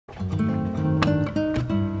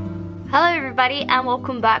Hello everybody and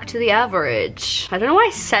welcome back to The Average. I don't know why I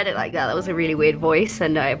said it like that. That was a really weird voice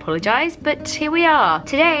and I apologize, but here we are.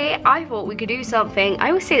 Today I thought we could do something, I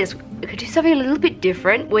always say this, we could do something a little bit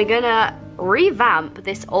different. We're gonna revamp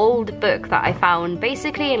this old book that I found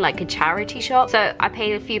basically in like a charity shop. So I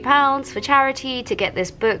paid a few pounds for charity to get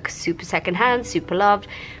this book, super secondhand, super loved.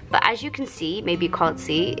 But as you can see, maybe you can't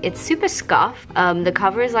see, it's super scuffed. The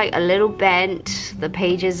cover is like a little bent. The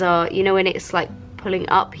pages are, you know, when it's like pulling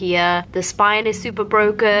up here. The spine is super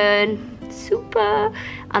broken,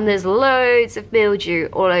 and there's loads of mildew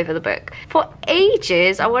all over the book. For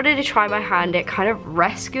ages, I wanted to try my hand at kind of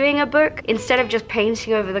rescuing a book instead of just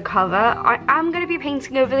painting over the cover. I am going to be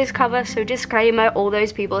painting over this cover, so disclaimer, all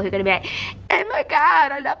those people who are going to be like, oh my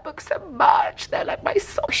god, I love books so much, they're like my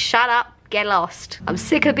soul. Shut up, get lost. I'm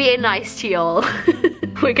sick of being nice to y'all.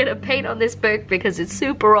 We're gonna paint on this book because it's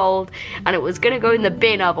super old and it was gonna go in the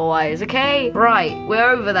bin otherwise, okay? Right,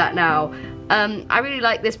 we're over that now. I really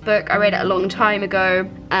like this book. I read it a long time ago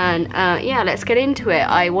and yeah, let's get into it.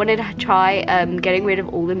 I wanted to try getting rid of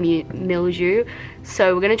all the mildew,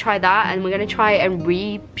 so we're gonna try that and we're gonna try and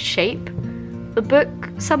reshape the book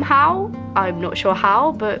somehow. I'm not sure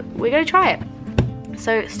how, but we're gonna try it.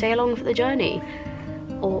 So stay along for the journey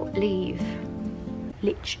or leave.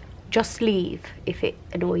 Just leave if it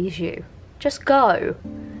annoys you. Just go.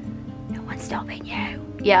 No one's stopping you.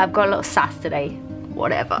 Yeah, I've got a lot of sass today.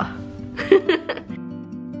 Whatever.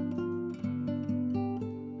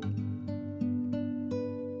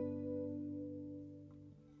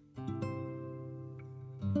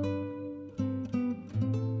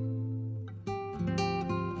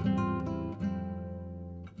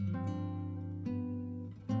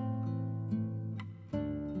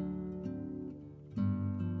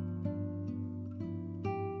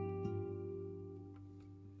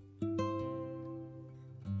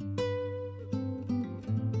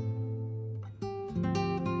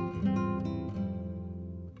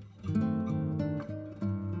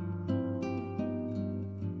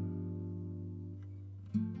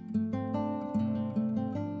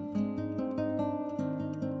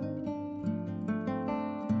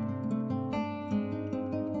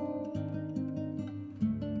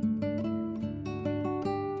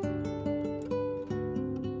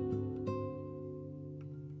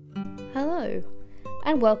 Hello,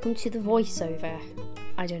 and welcome to the voiceover.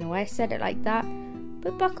 I don't know why I said it like that,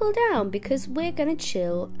 but buckle down because we're gonna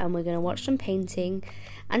chill and we're gonna watch some painting,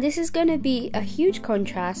 and this is gonna be a huge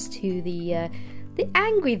contrast to the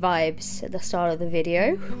angry vibes at the start of the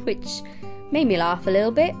video, which made me laugh a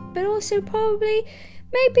little bit, but also probably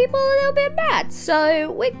made people a little bit mad.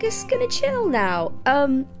 So we're just gonna chill now.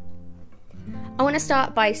 I want to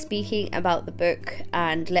start by speaking about the book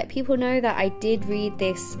and let people know that I did read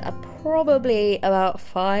this probably about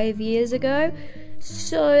 5 years ago,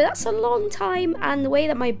 so that's a long time, and the way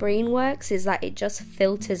that my brain works is that it just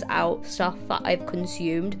filters out stuff that I've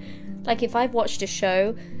consumed. Like if I've watched a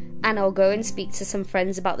show and I'll go and speak to some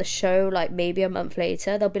friends about the show like maybe a month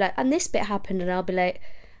later, they'll be like, and this bit happened, and I'll be like,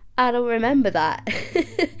 I don't remember that.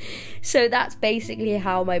 So that's basically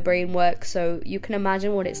how my brain works, so you can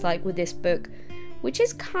imagine what it's like with this book, which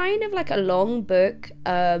is kind of like a long book.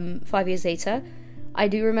 5 years later, I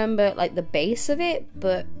do remember like the base of it,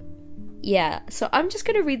 but yeah, so I'm just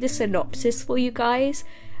gonna read the synopsis for you guys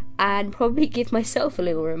and probably give myself a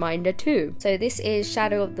little reminder too. So this is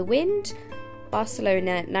Shadow of the Wind,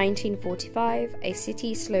 Barcelona, 1945. A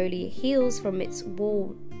city slowly heals from its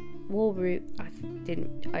war root.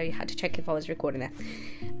 I had to check if I was recording there.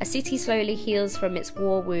 A city slowly heals from its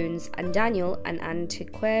war wounds, and Daniel, an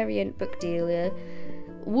antiquarian book dealer,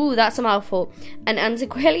 woo, that's a mouthful, an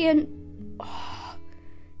antiquarian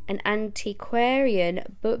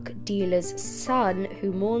book dealer's son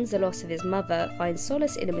who mourns the loss of his mother finds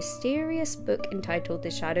solace in a mysterious book entitled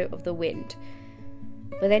The Shadow of the Wind.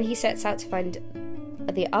 But then he sets out to find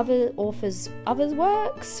the other author's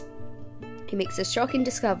works. He makes a shocking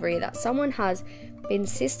discovery that someone has been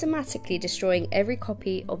systematically destroying every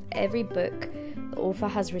copy of every book the author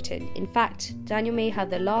has written. In fact, Daniel may have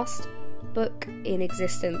the last book in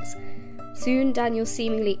existence. Soon, Daniel's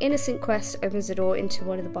seemingly innocent quest opens the door into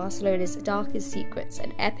one of the Barcelona's darkest secrets,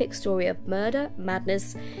 an epic story of murder,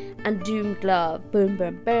 madness, and doomed love. Boom,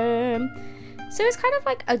 boom, boom. So it's kind of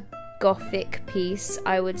like a gothic piece,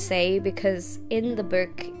 I would say, because in the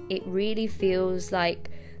book, it really feels like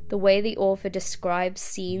the way the author describes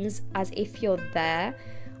scenes as if you're there.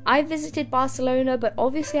 I visited Barcelona, but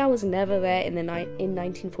obviously I was never there in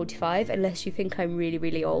 1945, unless you think I'm really,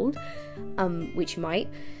 really old, which you might.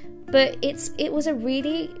 But it was a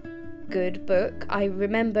really good book. I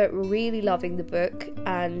remember really loving the book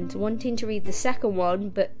and wanting to read the second one,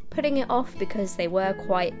 but putting it off because they were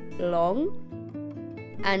quite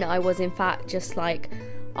long. And I was in fact just like,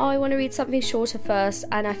 oh, I want to read something shorter first.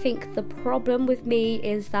 And I think the problem with me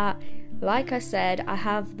is that, like I said, I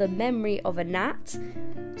have the memory of a gnat.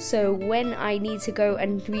 So when I need to go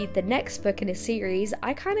and read the next book in a series,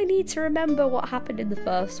 I kind of need to remember what happened in the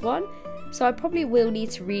first one. So I probably will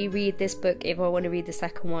need to reread this book if I want to read the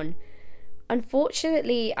second one.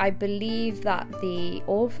 Unfortunately, I believe that the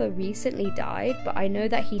author recently died, but I know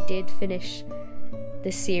that he did finish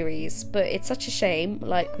the series. But it's such a shame,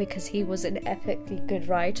 like, because he was an epically good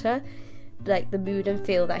writer. Like, the mood and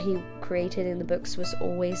feel that he created in the books was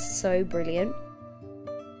always so brilliant.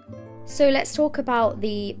 So let's talk about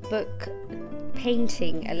the book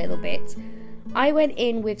painting a little bit. I went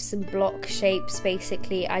in with some block shapes,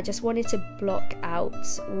 basically. I just wanted to block out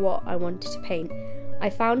what I wanted to paint. I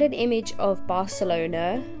found an image of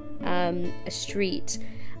Barcelona, a street,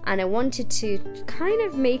 and I wanted to kind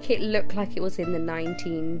of make it look like it was in the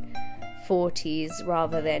 1940s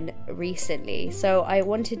rather than recently. So I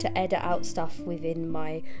wanted to edit out stuff within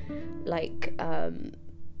my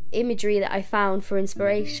imagery that I found for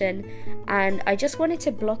inspiration, and I just wanted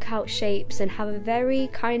to block out shapes and have a very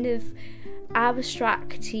kind of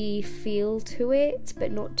abstract-y feel to it,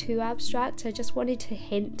 but not too abstract. I just wanted to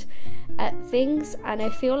hint at things, and I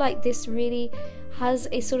feel like this really has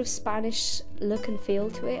a sort of Spanish look and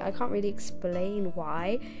feel to it. I can't really explain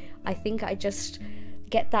why. I think I just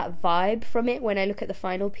get that vibe from it when I look at the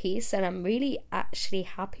final piece, and I'm really actually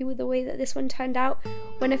happy with the way that this one turned out.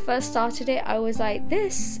 When I first started it, I was like,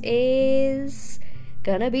 this is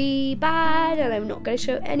gonna be bad and I'm not gonna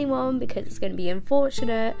show anyone because it's gonna be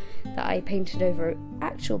unfortunate that I painted over an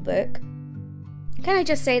actual book. Can I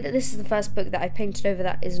just say that this is the first book that I painted over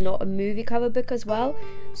that is not a movie cover book as well,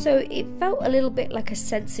 so it felt a little bit like a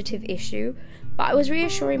sensitive issue, but I was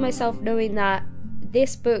reassuring myself knowing that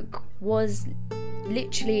this book was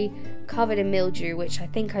literally covered in mildew, which I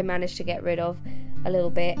think I managed to get rid of a little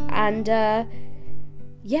bit, and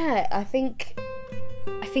yeah, I think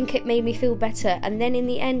it made me feel better. And then in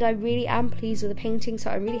the end, I really am pleased with the painting,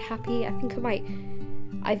 so I'm really happy. I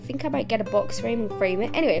think I might get a box frame and frame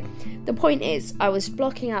it. Anyway, the point is, I was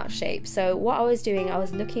blocking out shapes. So what I was doing, I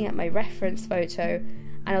was looking at my reference photo,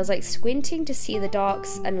 and I was like squinting to see the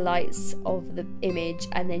darks and lights of the image,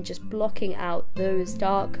 and then just blocking out those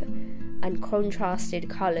dark and contrasted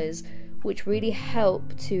colours, which really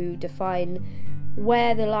help to define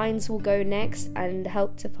where the lines will go next and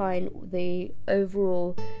help define the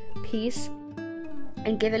overall piece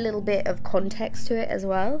and give a little bit of context to it as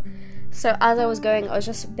well. So as I was going, I was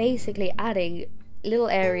just basically adding little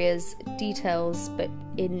areas, details, but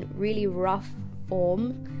in really rough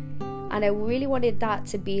form, and I really wanted that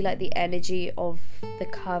to be like the energy of the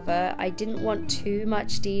cover. I didn't want too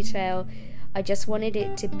much detail. I just wanted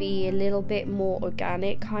it to be a little bit more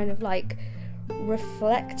organic, kind of like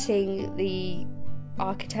reflecting the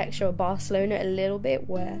architecture of Barcelona a little bit,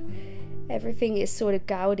 where everything is sort of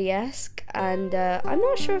Gaudi-esque, and I'm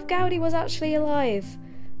not sure if Gaudi was actually alive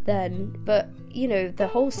then, but you know, the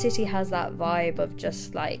whole city has that vibe of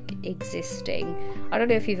just like existing. I don't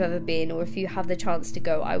know if you've ever been, or if you have the chance to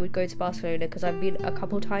go. I would go to Barcelona because I've been a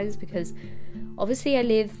couple times, because obviously I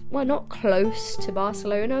live, well, not close to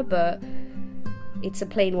Barcelona, but it's a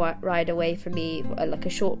plane ride away from me, like a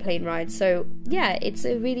short plane ride. So yeah, it's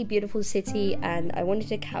a really beautiful city, and I wanted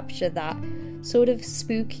to capture that sort of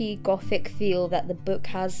spooky gothic feel that the book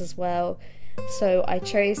has as well. So I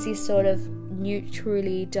chose these sort of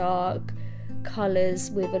neutrally dark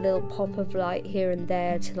colours with a little pop of light here and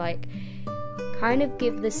there to like kind of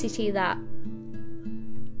give the city that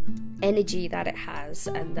energy that it has,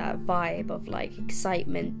 and that vibe of like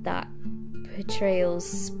excitement that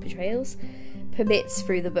permits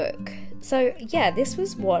through the book. So yeah, this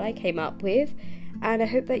was what I came up with, and I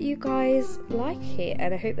hope that you guys like it,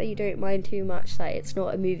 and I hope that you don't mind too much that it's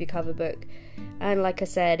not a movie cover book. And like I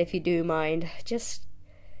said, if you do mind, just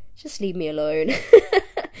leave me alone.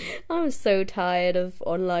 I'm so tired of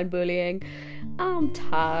online bullying. I'm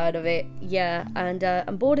tired of it, yeah, and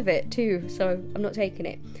I'm bored of it too, so I'm not taking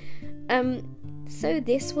it. So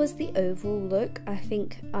this was the overall look. I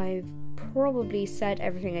think I've probably said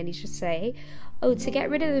everything I need to say. Oh, to get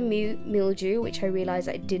rid of the mildew, which I realised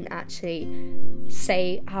I didn't actually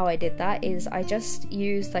say how I did that, is I just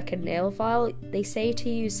used like a nail file. They say to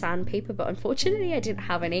use sandpaper, but unfortunately I didn't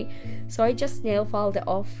have any, so I just nail filed it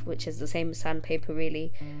off, which is the same as sandpaper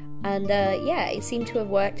really. And yeah, it seemed to have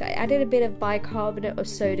worked. I added a bit of bicarbonate of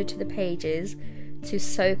soda to the pages to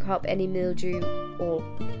soak up any mildew or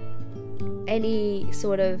any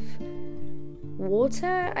sort of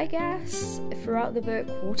water, I guess, throughout the book.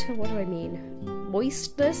 Water, what do I mean?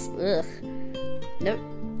 Moistness? Ugh. Nope,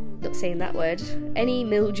 not saying that word. Any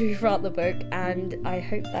mildew throughout the book, and I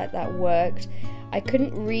hope that that worked. I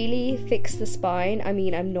couldn't really fix the spine. I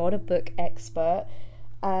mean, I'm not a book expert,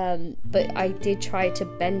 but I did try to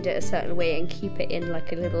bend it a certain way and keep it in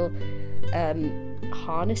like a little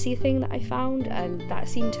harnessy thing that I found, and that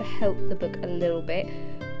seemed to help the book a little bit.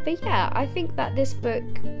 But yeah, I think that this book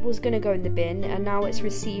was going to go in the bin, and now it's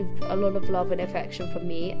received a lot of love and affection from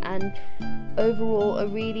me, and overall a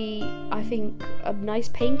really, I think, a nice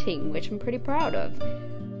painting, which I'm pretty proud of.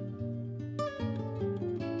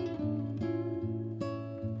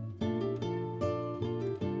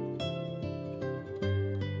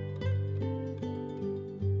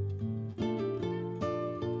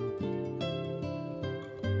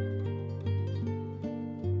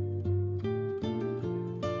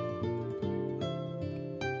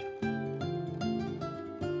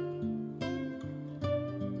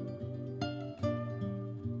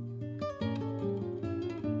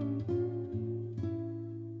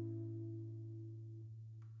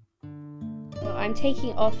 I'm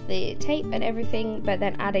taking off the tape and everything, but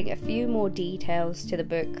then adding a few more details to the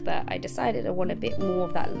book that I decided I want a bit more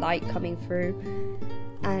of that light coming through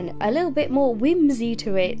and a little bit more whimsy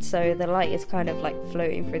to it, so the light is kind of like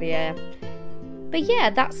floating through the air. But yeah,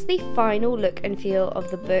 that's the final look and feel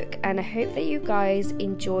of the book, and I hope that you guys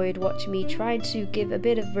enjoyed watching me try to give a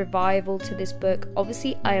bit of revival to this book.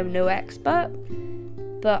 Obviously, I am no expert,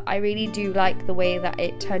 but I really do like the way that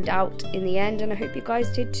it turned out in the end, and I hope you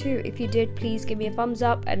guys did too. If you did, please give me a thumbs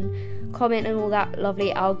up and comment and all that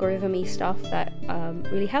lovely algorithm-y stuff that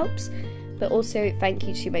really helps. But also thank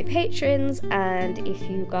you to my patrons, and if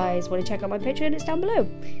you guys want to check out my Patreon, it's down below.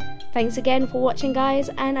 Thanks again for watching, guys,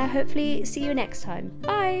 and I hopefully see you next time.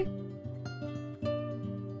 Bye!